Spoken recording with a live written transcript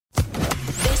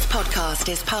podcast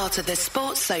is part of the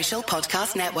Sports Social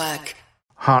Podcast Network.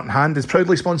 Heart and Hand is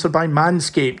proudly sponsored by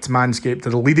Manscaped. Manscaped are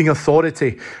the leading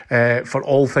authority for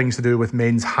all things to do with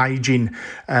men's hygiene.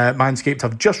 Manscaped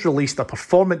have just released a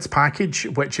performance package,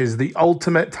 which is the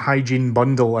ultimate hygiene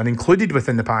bundle. And included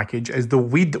within the package is the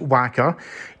Weed Whacker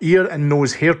ear and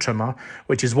nose hair trimmer,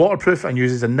 which is waterproof and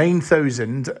uses a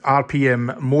 9,000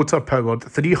 RPM motor-powered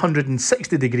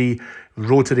 360-degree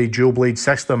rotary dual blade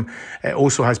system. It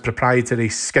also has proprietary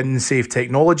skin-safe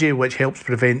technology, which helps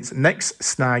prevent nicks,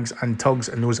 snags and tugs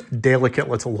in those delicate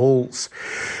little holes.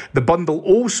 The bundle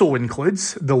also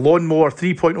includes the Lawnmower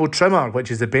 3.0 trimmer,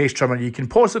 which is the best trimmer you can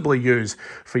possibly use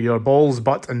for your balls,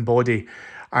 butt and body.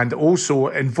 And also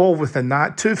involved within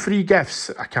that, 2 free gifts.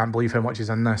 I can't believe how much is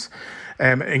in this,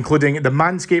 including the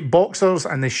Manscaped boxers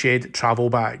and the Shed travel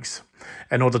bags.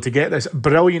 In order to get this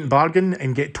brilliant bargain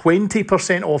and get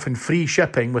 20% off and free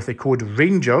shipping with the code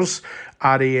RANGERS,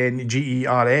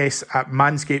 RANGERS, at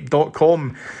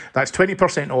manscaped.com. That's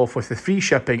 20% off with the free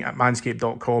shipping at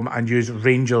manscaped.com, and use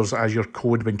RANGERS as your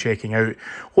code when checking out.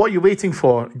 What are you waiting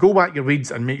for? Go whack your weeds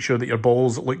and make sure that your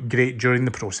balls look great during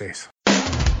the process.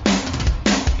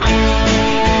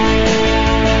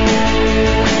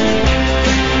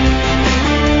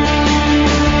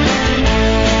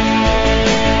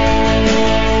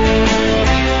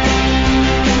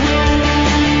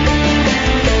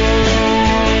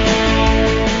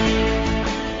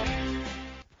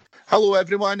 Hello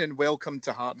everyone and welcome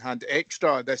to Heart and Hand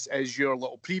Extra. This is your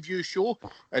little preview show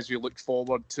as we look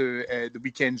forward to the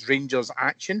weekend's Rangers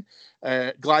action.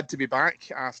 Glad to be back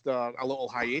after a little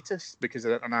hiatus because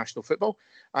of international football.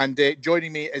 And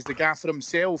joining me is the gaffer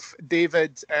himself,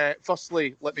 David.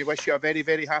 Firstly, let me wish you a very,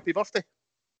 very happy birthday.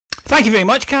 Thank you very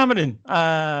much, Cameron.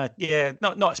 Not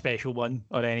a special one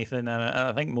or anything.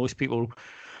 I think most people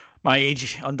my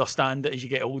age understand that as you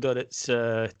get older, it's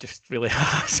just really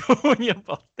hassle on your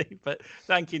birthday. But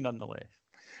thank you nonetheless.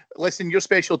 Listen, you're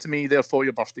special to me, therefore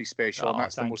your birthday's special, and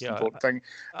that's the most important thing.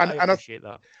 And I appreciate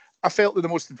that. I felt that the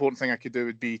most important thing I could do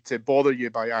would be to bother you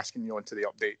by asking you onto the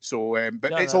update. So,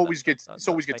 it's always good. It's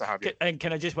always good to have you. And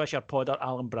can I just wish our podder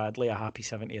Alan Bradley a happy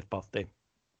 70th birthday?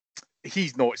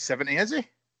 He's not 70, is he?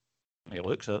 He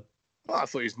looks it. Well, I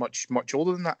thought he was much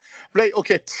older than that. Right,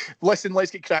 okay. Listen, let's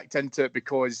get cracked into it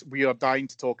because we are dying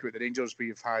to talk about the Rangers.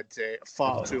 We've had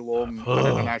far too long an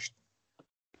international...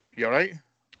 You all right?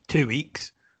 2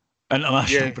 weeks.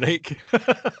 International break.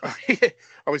 I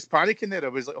was panicking there. I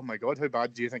was like, oh my God, how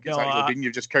bad do you think it's actually been?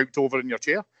 You've just couked over in your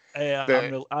chair.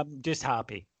 I'm just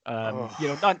happy.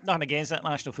 Nothing against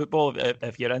international football.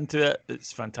 If you're into it,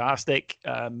 it's fantastic.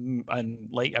 And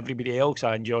like everybody else,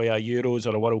 I enjoy a Euros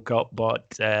or a World Cup. But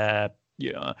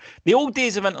the old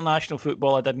days of international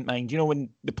football, I didn't mind. You know, when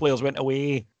the players went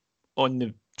away on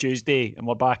the Tuesday and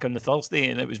were back on the Thursday,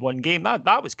 and it was one game.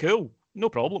 That was cool. No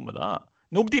problem with that.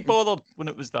 Nobody bothered when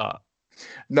it was that.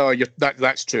 No,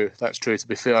 that's true. That's true, to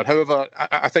be fair. However,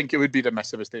 I think it would be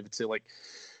remiss of us, David, to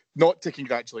not to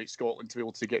congratulate Scotland to be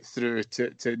able to get through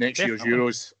to next year's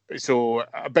Euros. So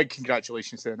a big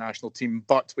congratulations to the national team.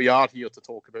 But we are here to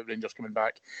talk about Rangers coming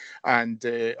back. And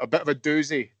a bit of a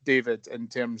doozy, David, in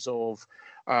terms of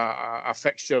a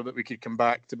fixture that we could come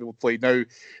back to be able to play. Now,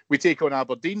 we take on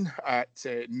Aberdeen at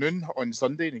noon on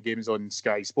Sunday. The game is on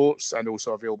Sky Sports and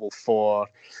also available for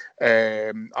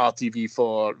RTV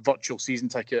for virtual season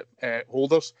ticket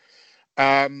holders.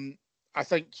 I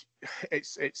think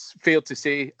it's fair to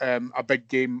say a big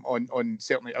game on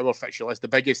certainly our fixture list, the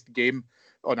biggest game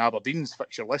on Aberdeen's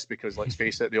fixture list, because let's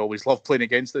face it, they always love playing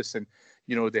against us, and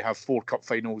they have 4 cup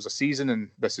finals a season, and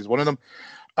this is one of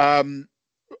them.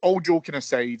 All joking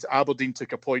aside, Aberdeen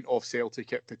took a point off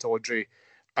Celtic at Pittodrie.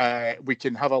 We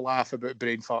can have a laugh about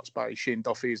brain farts by Shane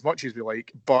Duffy as much as we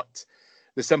like, but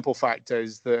the simple fact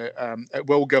is that it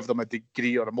will give them a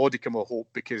degree or a modicum of hope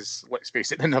because, let's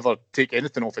face it, they never take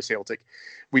anything off of Celtic.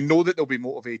 We know that they'll be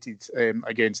motivated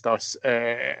against us.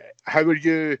 How are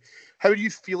you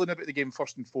feeling about the game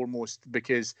first and foremost?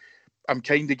 Because I'm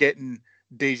kind of getting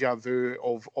deja vu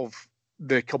of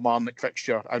the Kilmarnock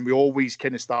fixture, and we always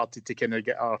kind of started to kind of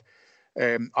get our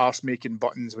arse-making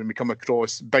buttons when we come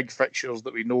across big fixtures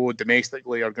that we know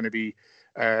domestically are going to be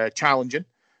challenging.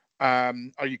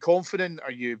 Are you confident?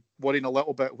 Are you worrying a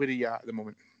little bit? Where are you at the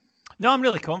moment? No, I'm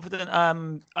really confident.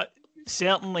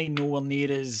 Certainly nowhere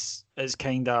near as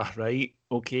kind of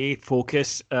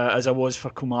focus as I was for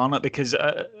Kilmarnock, because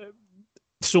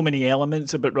so many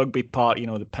elements about Rugby Park,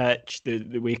 the pitch,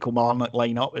 the way Kilmarnock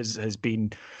line up has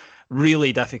been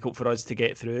really difficult for us to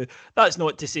get through. That's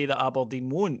not to say that Aberdeen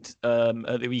won't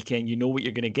at the weekend. You know what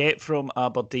you're going to get from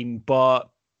Aberdeen, but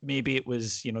maybe it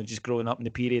was, just growing up in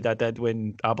the period I did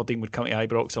when Aberdeen would come to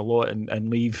Ibrox a lot and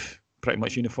leave pretty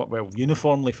much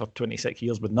uniformly for 26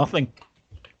 years with nothing.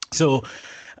 So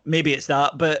maybe it's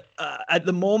that. But at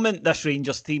the moment, this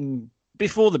Rangers team,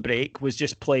 before the break, was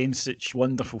just playing such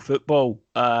wonderful football,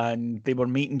 and they were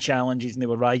meeting challenges and they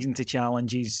were rising to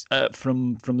challenges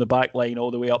from the back line all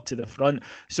the way up to the front.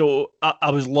 So I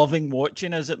was loving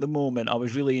watching us at the moment. I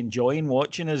was really enjoying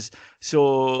watching us.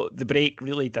 So the break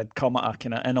really did come at a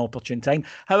kind of inopportune time.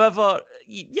 However,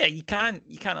 you can't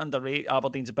underrate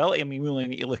Aberdeen's ability. I mean, we only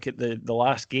need to look at the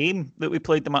last game that we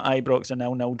played them at Ibrox, a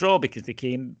 0-0 draw, because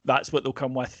that's what they'll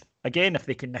come with. Again, if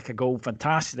they can nick a goal,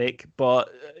 fantastic, but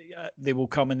they will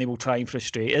come and they will try and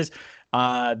frustrate us.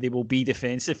 They will be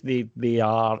defensive. They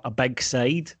are a big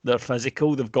side. They're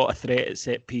physical. They've got a threat at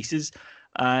set pieces,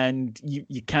 and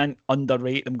you can't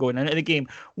underrate them going into the game.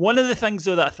 One of the things,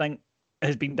 though, that I think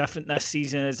has been different this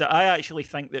season is that I actually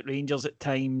think that Rangers at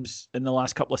times in the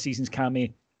last couple of seasons,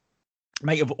 Cammy,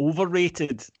 might have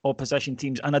overrated opposition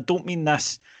teams. And I don't mean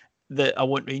this, that I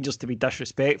want Rangers to be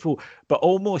disrespectful, but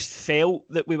almost felt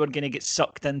that we were going to get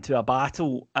sucked into a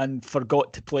battle and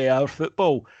forgot to play our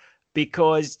football,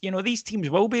 because these teams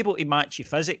will be able to match you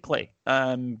physically.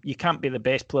 You can't be the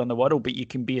best player in the world, but you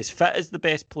can be as fit as the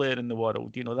best player in the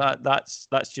world.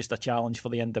 That's just a challenge for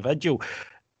the individual.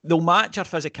 They'll match our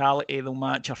physicality, they'll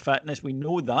match our fitness. We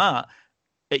know that.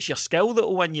 It's your skill that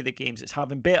will win you the games. It's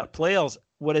having better players.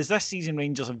 Whereas this season,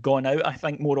 Rangers have gone out, I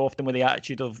think, more often with the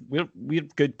attitude of we're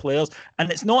good players. And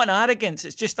it's not an arrogance.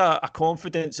 It's just a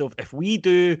confidence of, if we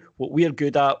do what we're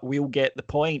good at, we'll get the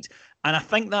points. And I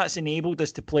think that's enabled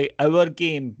us to play our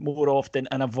game more often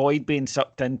and avoid being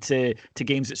sucked into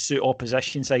games that suit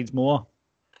opposition sides more.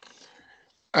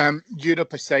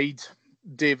 Europe aside,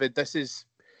 David, this is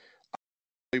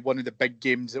one of the big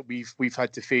games that we've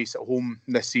had to face at home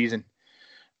this season.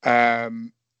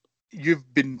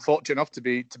 You've been fortunate enough to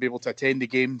be able to attend the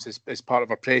games as part of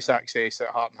our press access at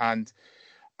Heart and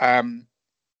Hand.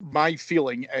 My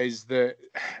feeling is that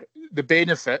the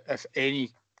benefit, if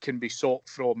any, can be sought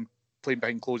from playing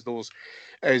behind closed doors,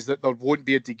 is that there won't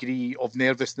be a degree of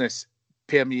nervousness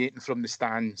permeating from the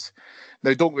stands.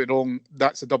 Now, don't get me wrong,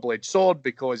 that's a double-edged sword,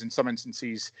 because in some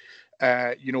instances,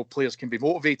 players can be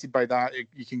motivated by that.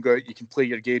 You can go out, you can play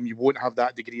your game, you won't have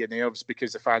that degree of nerves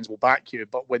because the fans will back you.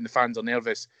 But when the fans are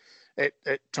nervous, it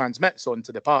transmits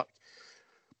onto the park.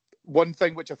 One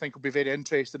thing which I think will be very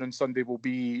interesting on Sunday will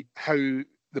be how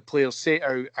the players set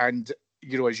out. And,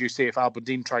 as you say, if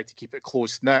Aberdeen try to keep it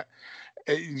close-knit,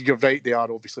 you're right, they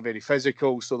are obviously very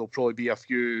physical, so there'll probably be a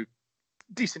few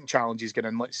decent challenges going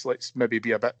in. Let's maybe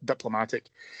be a bit diplomatic.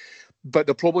 But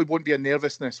there probably won't be a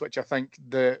nervousness, which I think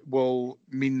that will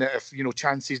mean that if,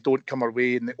 chances don't come our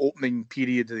way in the opening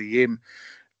period of the game,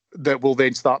 that we'll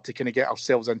then start to kind of get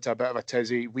ourselves into a bit of a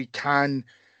tizzy. We can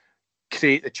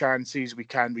create the chances, we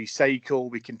can recycle,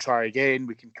 we can try again,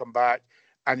 we can come back.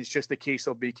 And it's just a case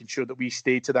of making sure that we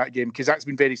stay to that game, because that's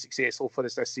been very successful for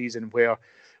us this season, where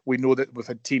we know that we've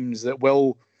had teams that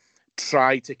will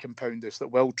try to compound us,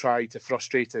 that will try to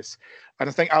frustrate us. And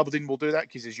I think Aberdeen will do that,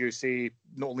 because, as you say,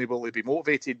 not only will they be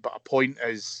motivated, but a point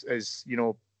is as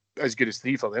good as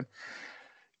three for them.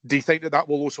 Do you think that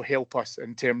will also help us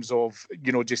in terms of,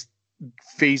 just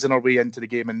phasing our way into the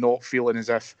game and not feeling as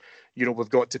if, we've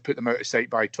got to put them out of sight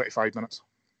by 25 minutes?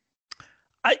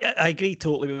 I agree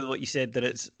totally with what you said, that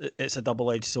it's a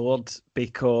double-edged sword,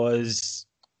 because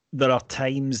there are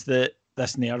times that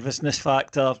this nervousness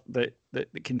factor that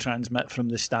can transmit from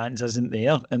the stands isn't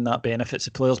there, and that benefits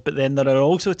the players. But then there are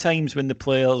also times when the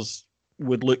players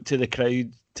would look to the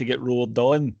crowd to get roared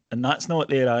on, and that's not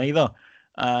there either.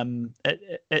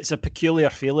 It's a peculiar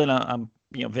feeling. I'm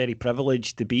very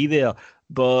privileged to be there,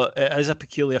 but it is a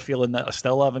peculiar feeling that I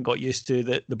still haven't got used to,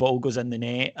 that the ball goes in the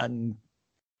net and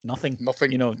nothing.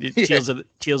 Cheers of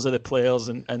the players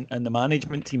and the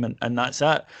management team, and that's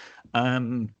it.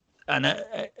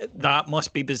 That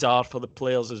must be bizarre for the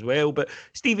players as well. But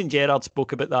Steven Gerrard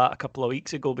spoke about that a couple of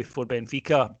weeks ago before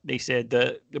Benfica. They said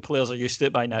that the players are used to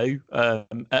it by now.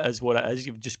 It is what it is.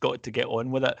 You've just got to get on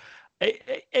with it.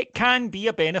 It can be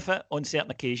a benefit on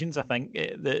certain occasions, I think,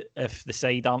 that if the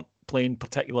side aren't playing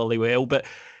particularly well. But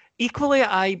equally at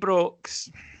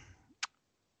Ibrox,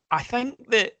 I think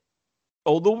that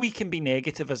although we can be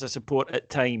negative as a support at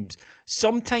times,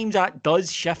 sometimes that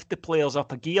does shift the players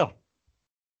up a gear.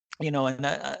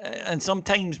 And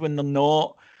sometimes when they're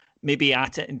not maybe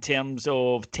at it in terms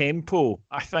of tempo,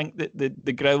 I think that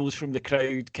the growls from the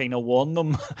crowd kind of warn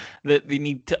them that they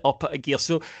need to up it a gear.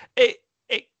 So it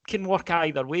can work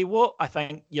either way. What I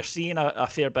think you're seeing a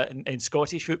fair bit in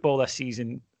Scottish football this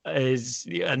season, is,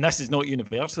 and this is not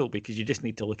universal because you just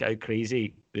need to look at how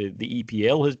crazy the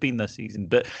EPL has been this season.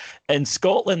 But in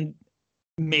Scotland,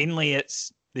 mainly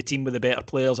it's the team with the better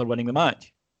players are winning the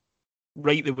match.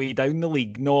 Right the way down the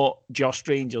league, not just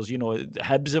Rangers.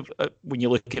 Hibs, when you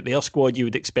look at their squad, you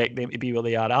would expect them to be where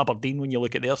they are. Aberdeen, when you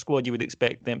look at their squad, you would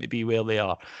expect them to be where they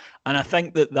are. And I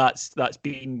think that's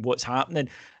been what's happening.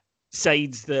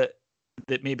 Sides that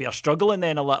maybe are struggling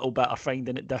then a little bit are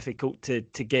finding it difficult to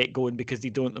get going because they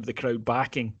don't have the crowd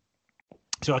backing.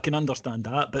 So I can understand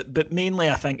that. But mainly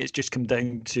I think it's just come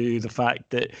down to the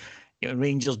fact that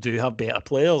Rangers do have better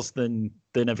players than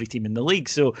every team in the league.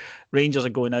 So Rangers are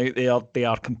going out there, they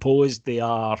are composed, they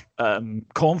are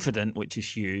confident, which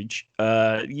is huge.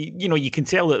 You can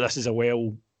tell that this is a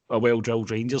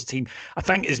well-drilled Rangers team. I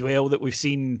think as well that we've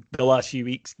seen the last few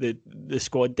weeks that the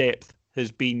squad depth has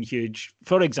been huge.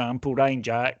 For example, Ryan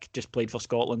Jack just played for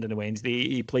Scotland on the Wednesday.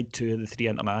 He played 2 of the 3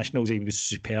 internationals. He was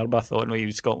superb, I thought. He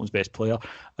was Scotland's best player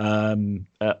on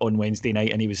Wednesday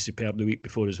night, and he was superb the week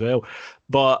before as well.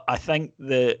 But I think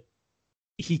that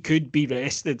he could be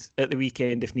rested at the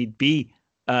weekend if need be.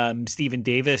 Stephen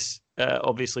Davis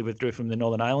obviously withdrew from the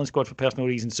Northern Ireland squad for personal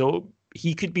reasons, so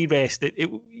he could be rested.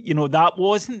 That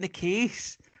wasn't the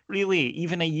case, really,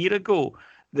 even a year ago.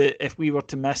 That if we were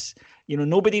to miss,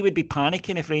 nobody would be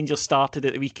panicking if Rangers started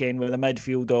at the weekend with a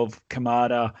midfield of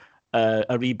Kamara,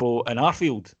 Aribo and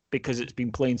Arfield because it's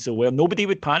been playing so well. Nobody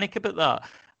would panic about that.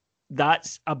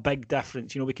 That's a big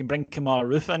difference. We can bring Kamara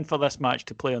Roof in for this match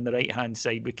to play on the right-hand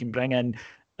side. We can bring in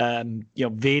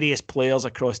various players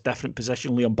across different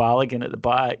positions. Liam Balogun at the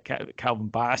back, Calvin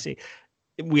Bassey.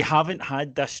 We haven't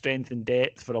had this strength and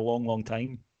depth for a long, long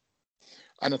time.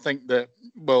 And I think that,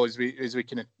 well, as we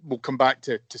we'll come back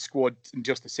to squad in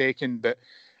just a second, but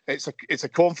it's a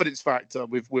confidence factor.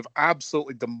 We've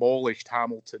absolutely demolished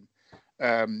Hamilton,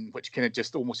 which kind of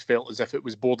just almost felt as if it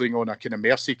was bordering on a kind of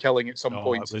mercy killing at some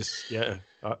point. It was, yeah.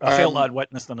 I felt I'd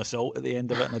witnessed an assault at the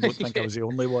end of it, and I don't think I was the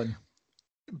only one.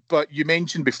 But you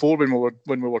mentioned before when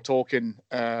we were talking,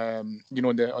 on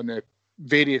the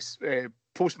various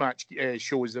post-match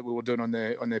shows that we were doing on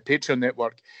the Patreon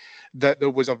network, that there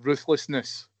was a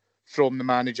ruthlessness from the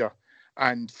manager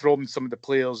and from some of the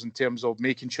players in terms of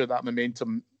making sure that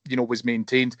momentum, was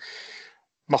maintained.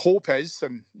 My hope is,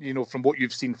 and from what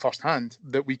you've seen firsthand,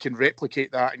 that we can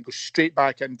replicate that and go straight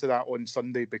back into that on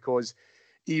Sunday, because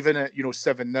even at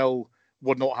 7-0,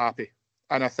 we're not happy.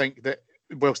 And I think that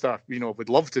whilst I would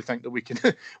love to think that we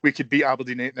could beat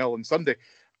Aberdeen 8-0 on Sunday,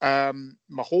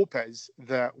 my hope is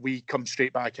that we come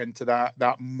straight back into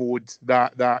that mode,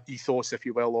 that ethos, if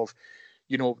you will, of,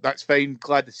 that's fine.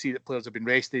 Glad to see that players have been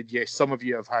rested. Yes, some of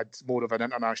you have had more of an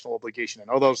international obligation than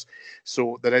others,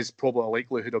 so there is probably a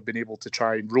likelihood of being able to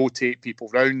try and rotate people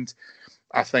round.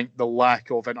 I think the lack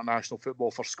of international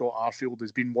football for Scott Arfield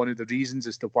has been one of the reasons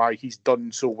as to why he's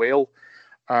done so well,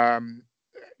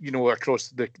 across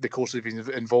the course of his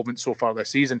involvement so far this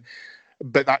season.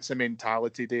 But that's a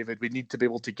mentality, David. We need to be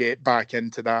able to get back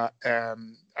into that,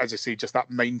 as I say, just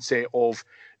that mindset of,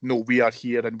 no, we are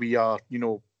here and we are,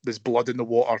 there's blood in the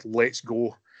water, let's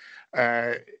go.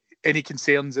 Any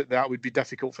concerns that would be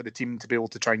difficult for the team to be able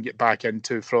to try and get back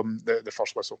into from the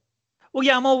first whistle? Well,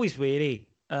 yeah, I'm always wary.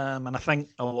 And I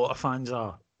think a lot of fans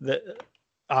are, that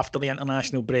after the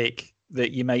international break,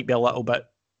 that you might be a little bit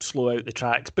slow out the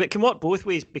tracks. But it can work both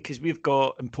ways, because we've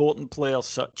got important players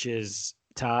such as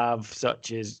Tav,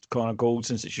 such as Connor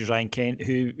Goldson, such as Ryan Kent,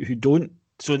 who don't.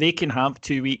 So they can have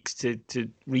 2 weeks to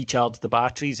recharge the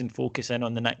batteries and focus in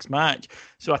on the next match.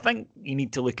 So I think you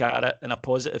need to look at it in a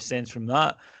positive sense from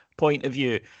that point of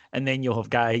view. And then you'll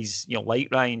have guys, like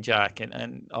Ryan Jack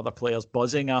and other players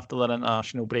buzzing after their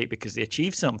international break because they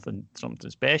achieved something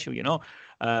special, Glenn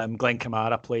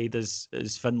Kamara played as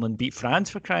Finland beat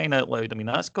France, for crying out loud. I mean,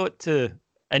 that's got to,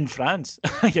 in France,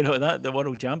 that the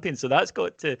world champion. So that's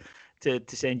got to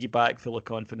send you back full of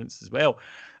confidence as well.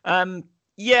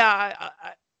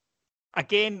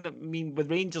 Again, I mean, with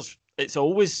Rangers, it's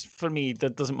always, for me,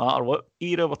 that doesn't matter what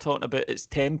era we're talking about, it's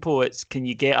tempo, it's can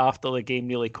you get after the game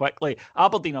really quickly.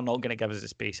 Aberdeen are not going to give us the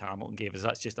space Hamilton gave us.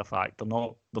 That's just a fact. They're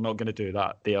not going to do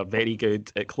that. They are very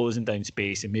good at closing down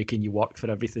space and making you work for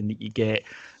everything that you get.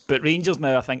 But Rangers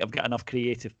now, I think, have got enough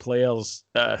creative players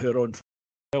who are on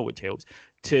fire, which helps,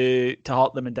 to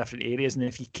hurt them in different areas. And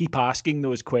if you keep asking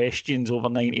those questions over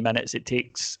 90 minutes, it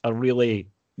takes a really,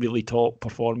 really top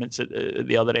performance at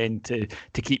the other end to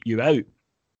keep you out.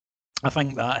 I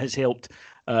think that has helped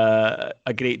a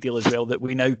great deal as well, that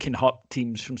we now can hurt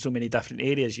teams from so many different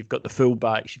areas. You've got the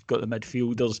full-backs, you've got the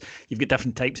midfielders, you've got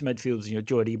different types of midfielders.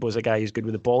 Joe Aribo's a guy who's good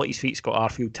with the ball at his feet.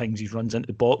 Scott Arfield times he runs into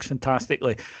the box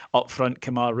fantastically. Up front,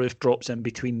 Kamara Roof drops in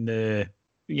between the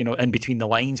in between the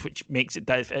lines, which makes it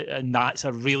and that's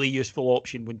a really useful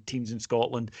option when teams in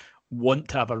Scotland want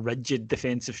to have a rigid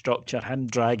defensive structure. Him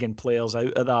dragging players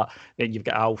out of that. Then you've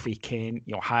got Alfie, Kent,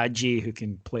 Hadji, who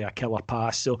can play a killer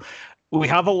pass. So we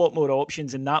have a lot more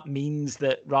options, and that means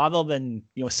that rather than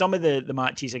some of the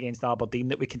matches against Aberdeen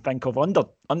that we can think of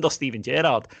under Steven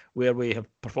Gerrard, where we have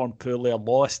performed poorly or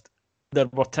lost, there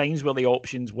were times where the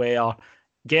options were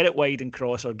get it wide and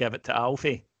cross or give it to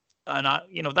Alfie, and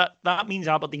that means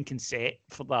Aberdeen can set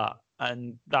for that.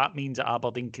 And that means that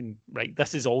Aberdeen can, right,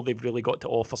 this is all they've really got to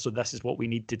offer, so this is what we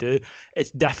need to do. It's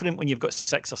different when you've got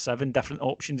 6 or 7 different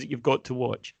options that you've got to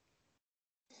watch.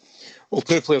 Well,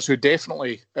 2 players who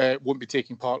definitely won't be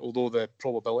taking part, although the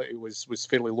probability was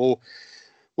fairly low,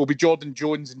 will be Jordan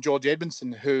Jones and George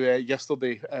Edmondson, who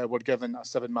yesterday were given a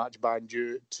 7-match ban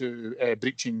due to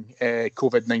breaching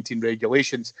COVID-19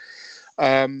 regulations.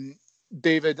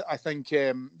 David, I think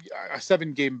a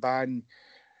 7-game ban,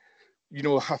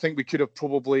 I think we could have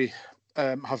probably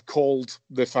have called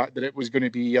the fact that it was going to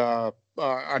be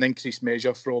an increased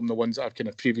measure from the ones that have kind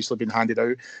of previously been handed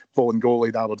out,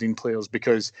 Bolingoli, the Aberdeen players,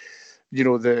 because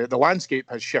the landscape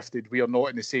has shifted. We are not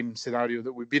in the same scenario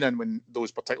that we've been in when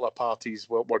those particular parties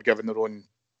were given their own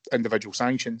individual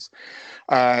sanctions.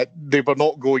 They were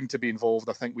not going to be involved.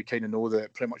 I think we kind of know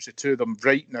that pretty much the 2 of them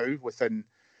right now within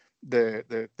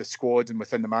the squad and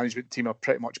within the management team are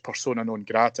pretty much persona non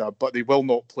grata, but they will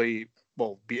not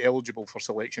be eligible for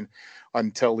selection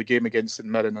until the game against St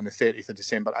Mirren on the 30th of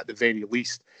December at the very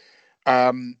least.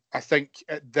 I think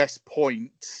at this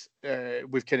point,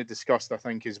 we've kind of discussed, I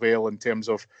think, as well, in terms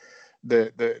of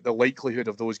the likelihood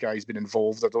of those guys being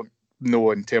involved. I don't know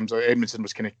in terms of Edmondson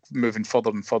was kind of moving further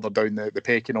and further down the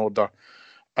pecking order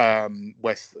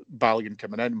with Balogun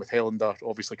coming in, with Helander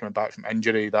obviously coming back from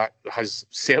injury. That has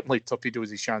certainly torpedoed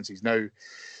his chances now.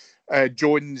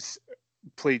 Jones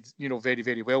played, very,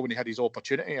 very well when he had his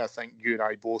opportunity. I think you and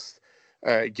I both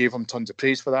gave him tons of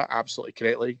praise for that, absolutely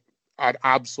correctly. An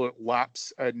absolute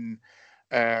lapse in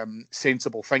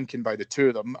sensible thinking by the 2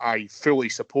 of them. I fully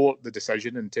support the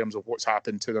decision in terms of what's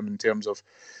happened to them, in terms of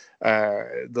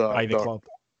the club.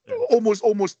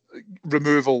 Almost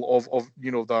removal of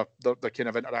the kind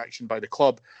of interaction by the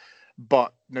club.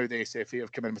 But now the SFA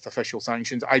have come in with official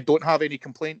sanctions. I don't have any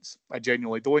complaints. I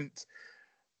genuinely don't.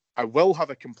 I will have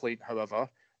a complaint, however,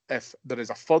 if there is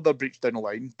a further breach down the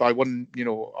line by one,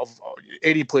 of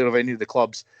any player of any of the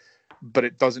clubs, but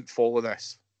it doesn't follow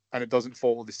this, and it doesn't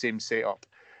follow the same setup.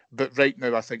 But right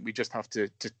now, I think we just have to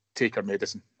take our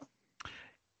medicine.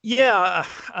 Yeah,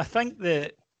 I think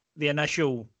the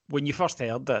initial, when you first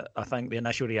heard it, I think the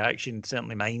initial reaction,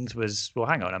 certainly mine, was, well,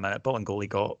 hang on a minute, Bolingoli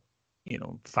got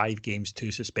 5 games,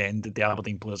 2 suspended. The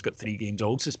Aberdeen players got 3 games,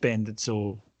 all suspended.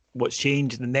 So what's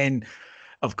changed? And then,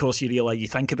 of course, you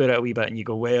think about it a wee bit and you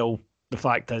go, well, the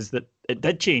fact is that it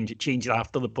did change. It changed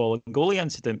after the Bolingoli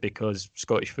incident because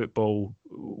Scottish football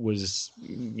was,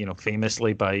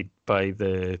 famously by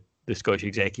the Scottish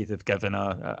executive given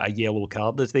a yellow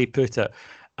card, as they put it.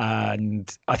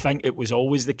 And I think it was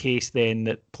always the case then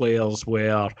that players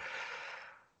were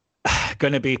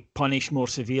going to be punished more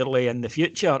severely in the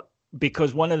future,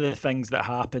 because one of the things that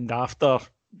happened after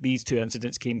these 2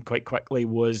 incidents came quite quickly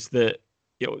was that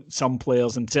some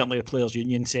players, and certainly the Players'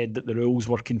 Union, said that the rules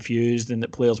were confused and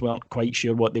that players weren't quite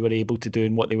sure what they were able to do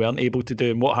and what they weren't able to do.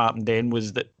 And what happened then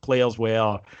was that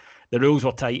the rules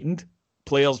were tightened.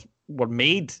 Players were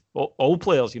made, all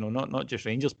players, not just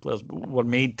Rangers players, were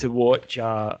made to watch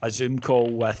a Zoom call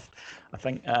with, I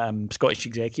think, Scottish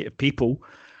executive people,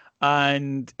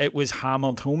 and it was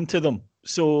hammered home to them.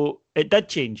 So it did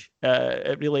change.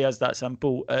 It really is that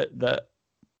simple. That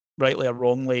rightly or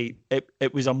wrongly,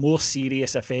 it was a more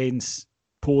serious offence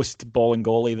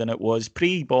post-Bolingoli than it was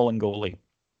pre-Bolingoli.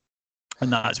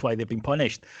 And that's why they've been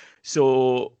punished.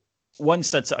 So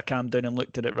once I'd sort of calmed down and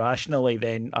looked at it rationally,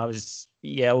 then I was,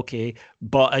 yeah, okay.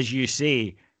 But as you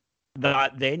say,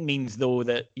 that then means, though,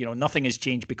 that nothing has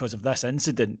changed because of this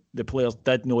incident. The players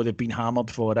did know they've been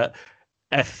hammered for it.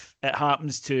 If it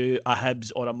happens to a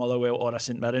Hibs or a Motherwell or a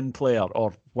St Mirren player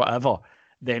or whatever,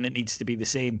 then it needs to be the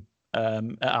same.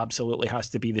 It absolutely has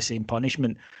to be the same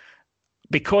punishment.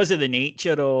 Because of the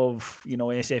nature of,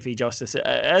 SFA justice, it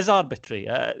is arbitrary.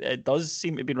 It does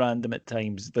seem to be random at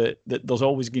times, that there's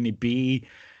always going to be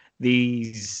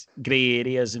these grey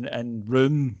areas and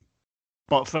room.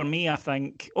 But for me, I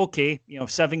think, okay,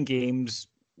 7 games,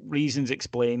 reasons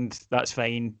explained, that's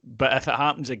fine. But if it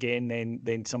happens again,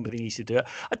 then somebody needs to do it.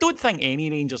 I don't think any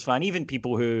Rangers fan, even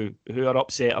people who are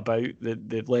upset about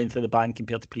the length of the ban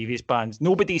compared to previous bans,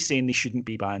 nobody's saying they shouldn't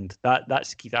be banned.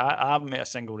 That's the key. I haven't met a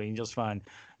single Rangers fan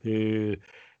who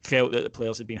felt that the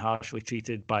players had been harshly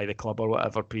treated by the club or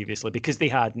whatever previously, because they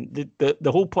hadn't.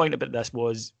 The whole point about this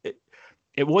was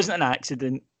it wasn't an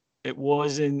accident. It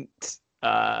wasn't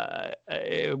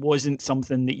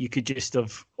something that you could just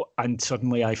have, and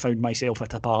suddenly I found myself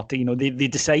at a party. You know, they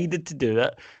decided to do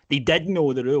it. They did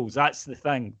know the rules. That's the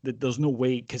thing. There's no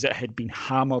way, because it had been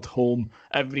hammered home.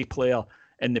 Every player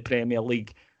in the Premier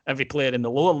League, every player in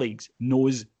the lower leagues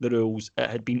knows the rules. It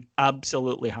had been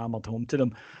absolutely hammered home to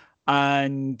them.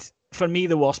 And for me,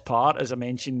 the worst part, as I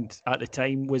mentioned at the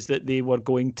time, was that they were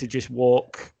going to just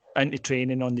walk into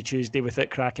training on the Tuesday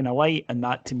without cracking a light, and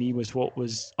that to me was what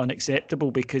was unacceptable,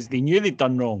 because they knew they'd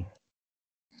done wrong.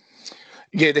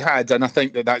 Yeah, they had, and I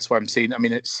think that's what I'm saying. I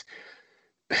mean,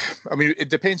 it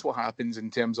depends what happens in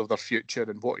terms of their future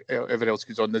and whatever else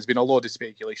goes on. There's been a lot of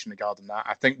speculation regarding that.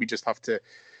 I think we just have to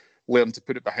learn to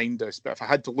put it behind us. But if I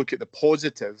had to look at the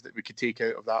positive that we could take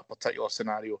out of that particular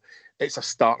scenario, it's a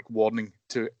stark warning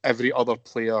to every other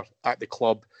player at the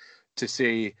club to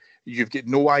say, you've got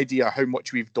no idea how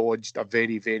much we've dodged a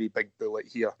very, very big bullet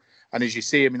here. And as you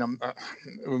say, I mean,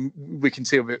 we can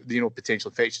say about,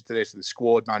 potential infection to the rest of the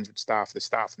squad, management staff, the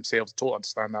staff themselves, totally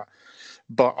understand that.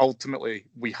 But ultimately,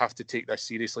 we have to take this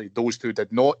seriously. Those two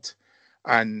did not.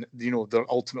 And,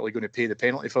 they're ultimately going to pay the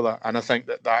penalty for that. And I think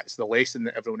that's the lesson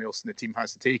that everyone else in the team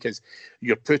has to take, is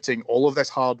you're putting all of this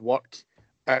hard work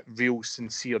at real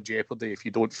sincere jeopardy if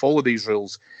you don't follow these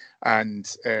rules. And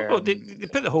they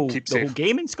put the whole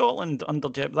game in Scotland under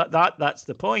jeopardy. That's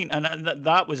the point. And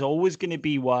that was always going to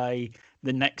be why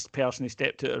the next person who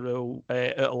stepped out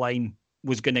of line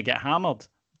was going to get hammered,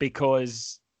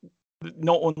 because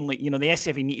not only, the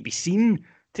SFA need to be seen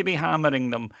to be hammering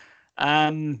them.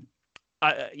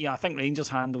 I think Rangers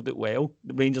handled it well.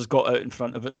 The Rangers got out in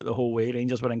front of it the whole way.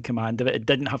 Rangers were in command of it. It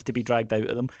didn't have to be dragged out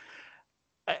of them.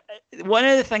 One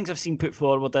of the things I've seen put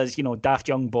forward is, daft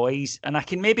young boys, and I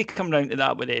can maybe come round to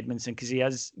that with Edmondson because he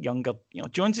is younger.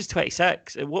 Jones is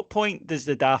 26. At what point does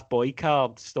the daft boy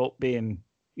card stop being,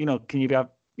 can you be a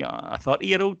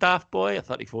 30-year-old daft boy, a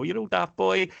 34-year-old daft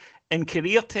boy? In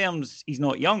career terms, he's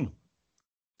not young.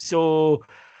 So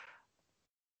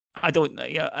I don't know.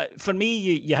 For me,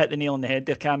 you hit the nail on the head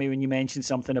there, Cammy, when you mentioned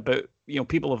something about,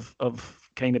 people have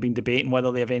kind of been debating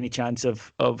whether they have any chance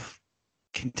of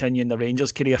continuing the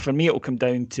Rangers career. For me, it'll come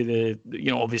down to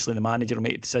the, obviously the manager will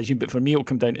make a decision, but for me, it'll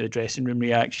come down to the dressing room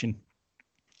reaction,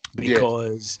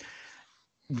 because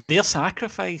they're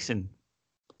sacrificing,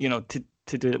 to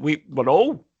do it. We're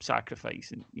all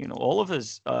sacrificing, all of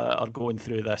us are going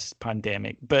through this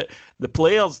pandemic, but the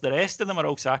players, the rest of them are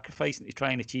all sacrificing to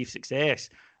try and achieve success.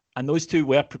 And those two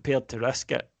were prepared to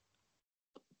risk it.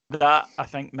 That, I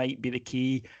think, might be the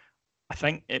key. I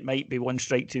think it might be one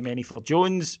strike too many for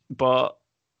Jones, but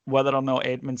whether or not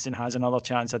Edmondson has another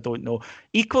chance, I don't know.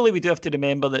 Equally, we do have to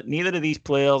remember that neither of these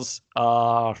players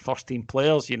are first-team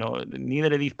players.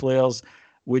 Neither of these players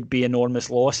would be enormous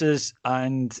losses.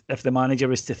 And if the manager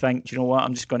was to think, what,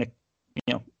 I'm just going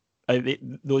to,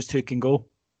 those two can go,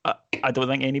 I don't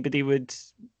think anybody would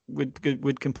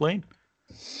complain.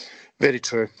 Very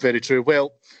true, very true.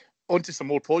 Well, on to some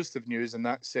more positive news, and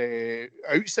that's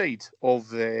outside of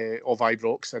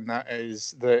Ibrox, and that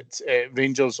is that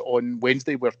Rangers on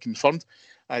Wednesday were confirmed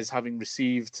as having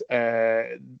received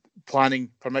planning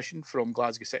permission from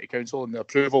Glasgow City Council and the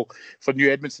approval for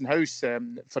new Edmondson House.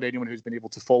 For anyone who's been able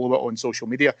to follow it on social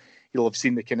media, you'll have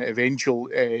seen the kind of eventual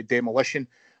demolition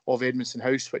of Edmondson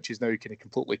House, which is now kind of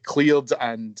completely cleared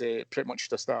and pretty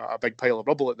much just a big pile of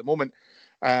rubble at the moment.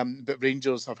 But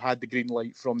Rangers have had the green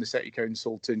light from the City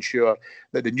Council to ensure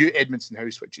that the new Edmondson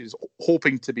House, which is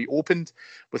hoping to be opened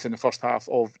within the first half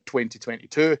of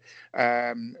 2022,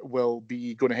 will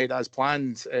be going ahead as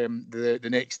planned. The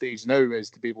next stage now is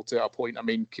to be able to appoint a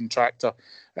main contractor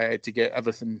to get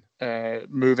everything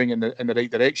moving in the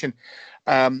right direction.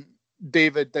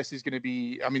 David, this is going to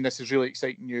be, this is really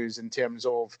exciting news in terms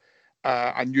of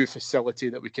a new facility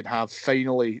that we can have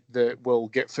finally that will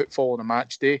get footfall on a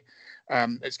match day.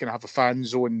 It's going to have a fan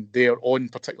zone there on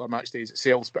particular match days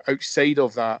itself, but outside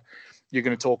of that, you're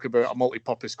going to talk about a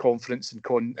multi-purpose conference and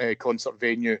concert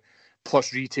venue,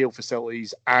 plus retail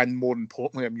facilities, and more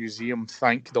importantly, a museum.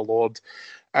 Thank the Lord.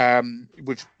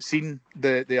 We've seen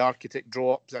the architect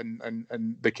draw-ups and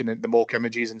the mock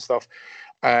images and stuff.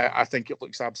 I think it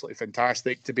looks absolutely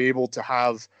fantastic to be able to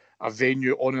have a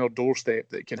venue on our doorstep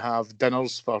that can have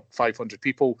dinners for 500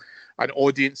 people, an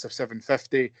audience of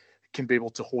 750, can be able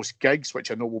to host gigs, which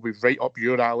I know will be right up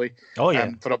your alley,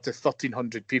 for up to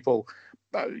 1,300 people.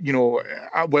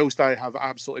 Whilst I have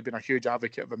absolutely been a huge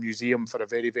advocate of a museum for a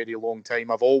very, very long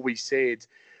time, I've always said,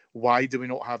 why do we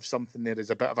not have something there as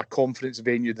a bit of a conference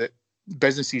venue that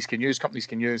businesses can use, companies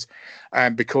can use,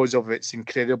 and because of its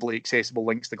incredibly accessible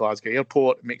links to Glasgow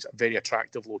Airport, it makes it a very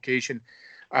attractive location.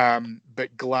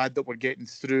 But glad that we're getting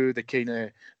through the kind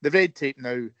of the red tape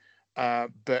now.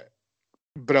 But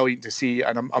brilliant to see,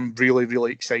 and I'm really,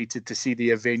 really excited to see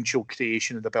the eventual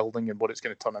creation of the building and what it's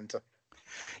going to turn into.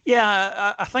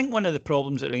 Yeah, I think one of the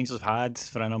problems that Rangers have had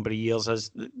for a number of years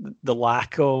is the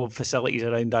lack of facilities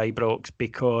around Ibrox,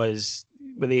 because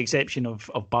with the exception of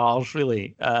bars,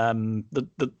 really,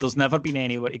 there's never been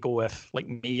anywhere to go if, like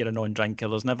me, you're a non-drinker.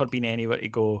 There's never been anywhere to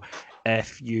go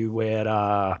if you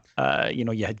were,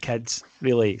 you had kids,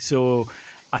 really. So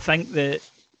I think that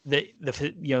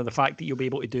the fact that you'll be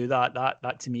able to do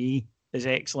that to me is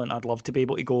excellent. I'd love to be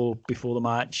able to go before the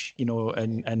match,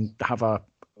 and have a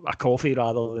coffee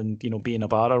rather than be in a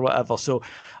bar or whatever. So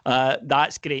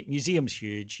that's great. Museum's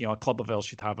huge. A club of ours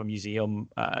should have a museum.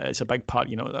 It's a big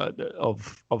part,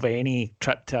 of any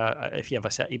trip to, if you have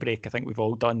a city break, I think we've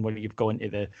all done, where you've gone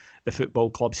to the football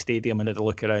club stadium and had a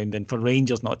look around. And for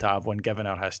Rangers not to have one, given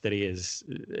our history,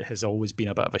 has always been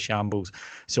a bit of a shambles.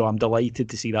 So I'm delighted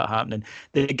to see that happening.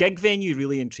 The gig venue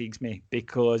really intrigues me,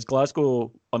 because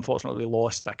Glasgow unfortunately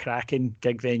lost a cracking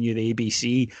gig venue, the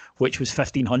ABC, which was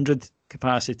 1,500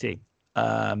 capacity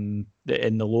in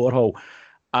the lower hall.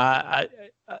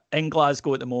 In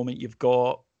Glasgow at the moment, you've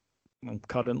got,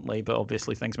 currently, but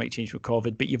obviously things might change with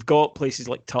COVID, but you've got places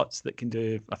like Tuts that can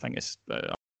do, I think it's,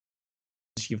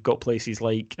 you've got places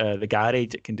like the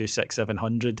Garage that can do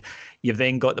 600-700. You've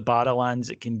then got the Barrowlands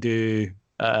that can do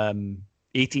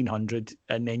 1,800,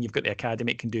 and then you've got the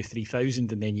Academy that can do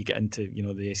 3,000, and then you get into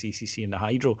the SECC and the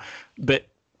Hydro. But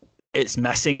it's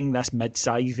missing this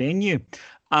mid-size venue,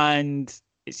 and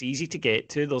it's easy to get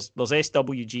to. There's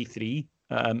SWG3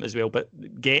 as well, but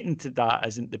getting to that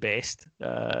isn't the best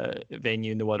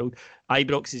venue in the world.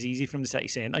 Ibrox is easy from the city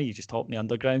centre. You just hop in the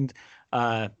underground.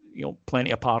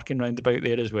 Plenty of parking round about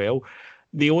there as well.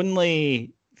 The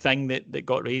only thing that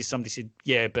got raised, somebody said,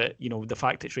 yeah, but the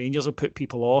fact that Rangers will put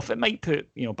people off, it might put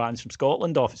bands from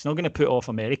Scotland off. It's not going to put off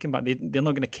American bands. They're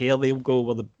not going to care. They'll go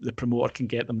where the promoter can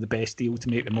get them the best deal to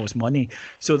make the most money.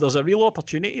 So there's a real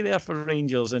opportunity there for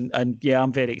Rangers, and yeah,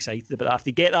 I'm very excited about that. If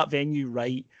they get that venue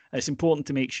right, it's important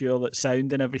to make sure that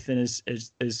sound and everything is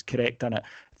correct in it.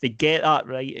 If they get that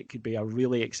right, it could be a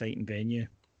really exciting venue.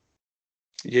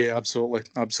 Yeah, absolutely.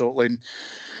 And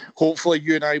hopefully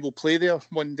you and I will play there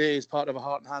one day as part of a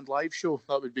Heart and Hand live show.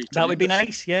 That would be tremendous. That would be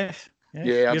nice, yes. Yeah,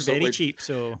 You're absolutely. very cheap,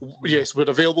 so... Yes, we're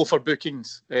available for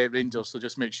bookings, Rangers, so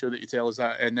just make sure that you tell us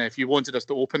that. And if you wanted us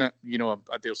to open it,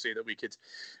 I dare say that we could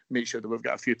make sure that we've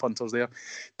got a few punters there.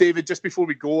 David, just before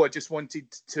we go, I just wanted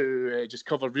to just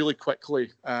cover really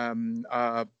quickly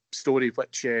a story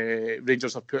which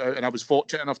Rangers have put out, and I was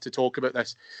fortunate enough to talk about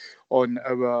this on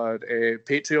our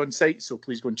Patreon site, so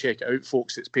please go and check it out,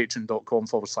 folks. It's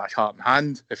patreon.com/Heart and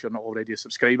Hand. If you're not already a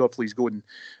subscriber, please go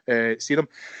and see them.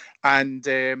 And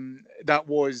that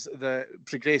was the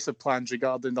progressive plans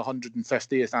regarding the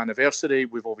 150th anniversary.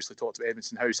 We've obviously talked about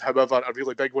Edmondson House. However, a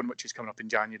really big one, which is coming up in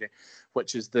January,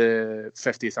 which is the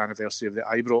 50th anniversary of the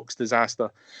Ibrox disaster.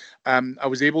 I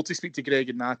was able to speak to Greg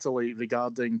and Natalie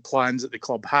regarding plans that the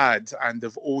club had, and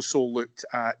they've also looked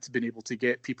at being able to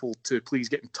get people to please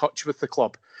get in touch with the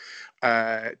club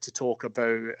to talk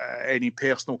about any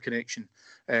personal connection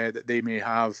that they may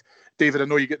have. David, I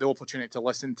know you get the opportunity to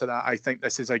listen to that. I think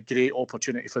this is a great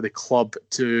opportunity for the club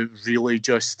to really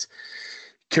just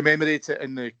commemorate it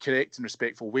in the correct and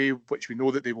respectful way, which we know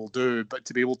that they will do, but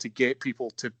to be able to get people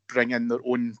to bring in their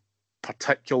own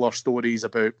particular stories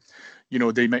about,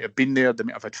 they might have been there, they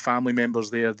might have had family members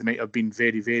there, they might have been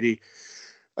very, very,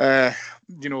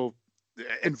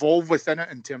 involved within it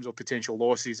in terms of potential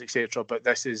losses, etc. But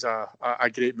this is a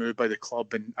great move by the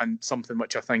club, and something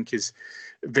which I think is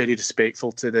very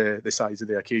respectful to the size of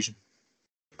the occasion.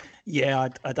 Yeah,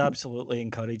 I'd absolutely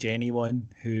encourage anyone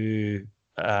who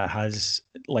has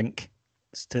links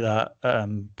to that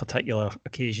particular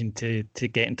occasion to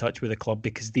get in touch with the club,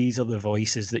 because these are the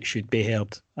voices that should be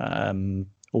heard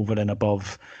over and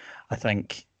above, I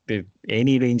think,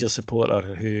 any Rangers supporter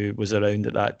who was around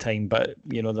at that time. But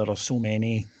there are so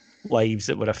many lives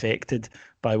that were affected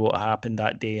by what happened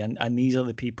that day, and these are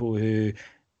the people who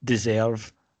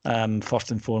deserve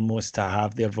first and foremost to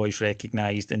have their voice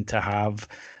recognised and to have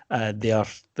their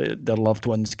loved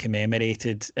ones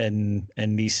commemorated in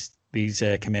these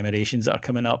commemorations that are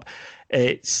coming up.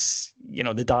 It's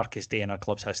the darkest day in our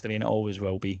club's history, and it always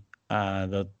will be.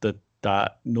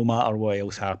 That no matter what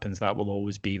else happens, that will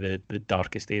always be the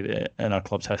darkest day in our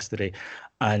club's history,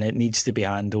 and it needs to be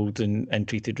handled and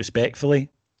treated respectfully.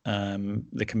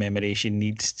 The commemoration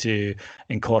needs to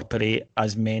incorporate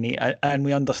as many, and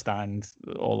we understand,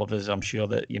 all of us, I'm sure,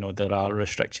 that there are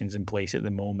restrictions in place at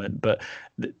the moment, but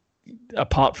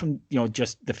apart from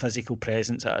just the physical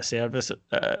presence at a service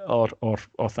or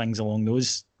things along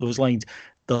those lines,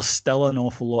 there's still an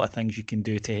awful lot of things you can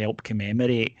do to help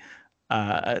commemorate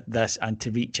this and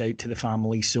to reach out to the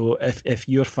family. So if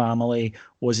your family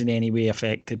was in any way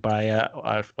affected by it,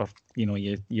 or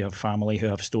you have family who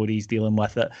have stories dealing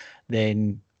with it,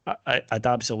 then I'd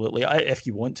absolutely, if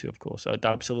you want to, of course, I'd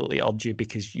absolutely urge you,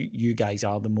 because you guys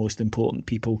are the most important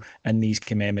people in these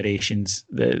commemorations,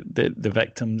 the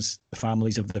victims, the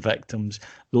families of the victims,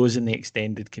 those in the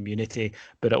extended community.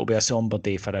 But it'll be a somber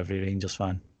day for every Rangers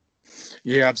fan.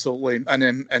 Yeah, absolutely.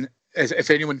 And if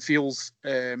anyone feels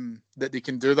that they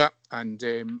can do that and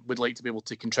would like to be able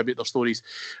to contribute their stories,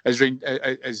 as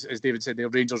David said, the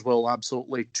Rangers will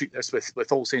absolutely treat this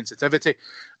with all sensitivity.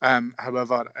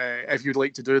 However, if you'd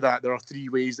like to do that, there are 3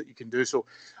 ways that you can do so.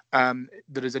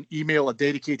 There is a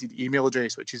dedicated email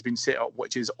address which has been set up,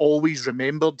 which is always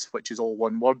remembered, which is all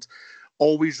one word,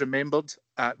 always remembered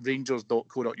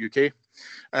 @rangers.co.uk.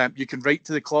 You can write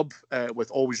to the club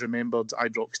with Always Remembered,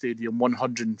 Ibrox Stadium,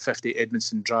 150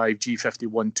 Edmondson Drive,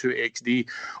 G51 2XD,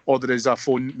 or there is a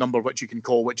phone number which you can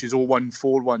call, which is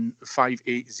 0141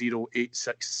 580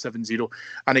 8670.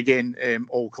 And again,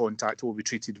 all contact will be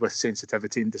treated with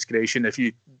sensitivity and discretion. If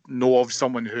you know of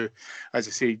someone who, as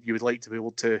I say, you would like to be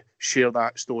able to share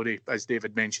that story, as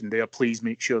David mentioned there, please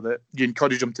make sure that you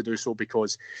encourage them to do so,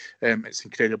 because it's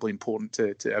incredibly important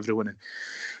to everyone. And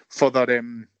further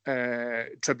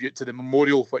tribute to the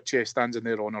memorial which stands in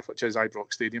their honour, which is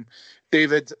Ibrox Stadium.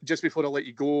 David, just before I let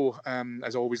you go,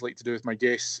 as I always like to do with my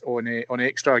guests on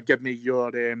Extra, give me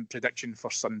your prediction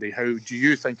for Sunday. How do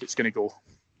you think it's going to go?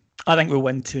 I think we'll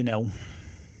win 2-0.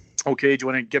 Okay, do you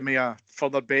want to give me a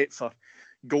further bet for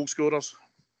goal scorers?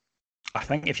 I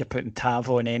think if you're putting Tav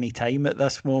on any time at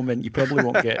this moment, you probably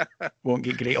won't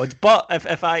get great odds. But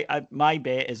if my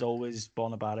bet is always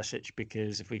Borna Barisic,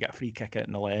 because if we get a free kick out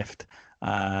in the left,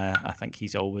 I think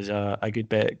he's always a good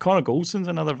bet. Connor Goldson's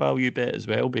another value bet as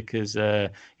well, because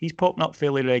he's popping up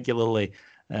fairly regularly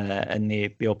in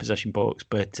the opposition box.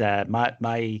 But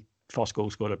my first goal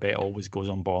scorer bet always goes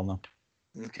on Borna.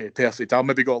 Okay, perfect. I'll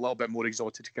maybe go a little bit more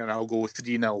exotic and I'll go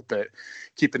 3-0, but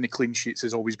keeping the clean sheets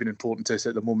has always been important to us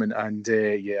at the moment, and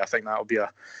I think that'll be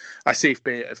a safe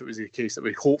bet if it was the case that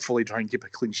we hopefully try and keep a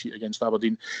clean sheet against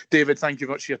Aberdeen. David, thank you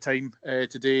very much for your time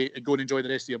today. Go and enjoy the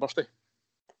rest of your birthday.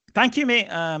 Thank you, mate,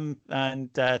 and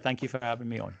thank you for having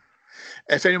me on.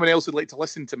 If anyone else would like to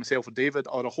listen to myself or David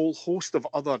or a whole host of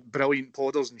other brilliant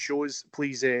podders and shows,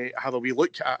 please have a wee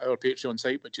look at our Patreon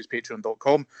site, which is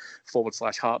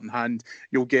patreon.com/Heart and Hand.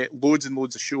 You'll get loads and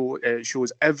loads of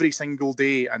shows every single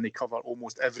day, and they cover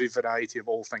almost every variety of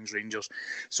all things Rangers.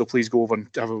 So please go over and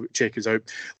check us out.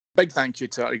 Big thank you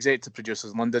to our executive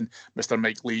producers in London, Mr.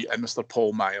 Mike Lee and Mr.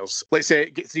 Paul Myers. Let's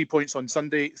get 3 points on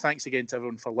Sunday. Thanks again to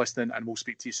everyone for listening, and we'll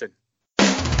speak to you soon.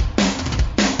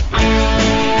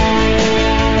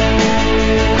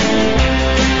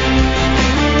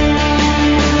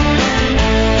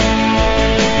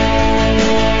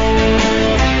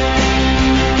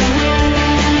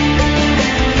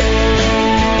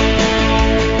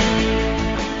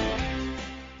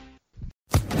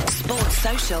 Sports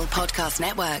Social Podcast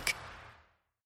Network.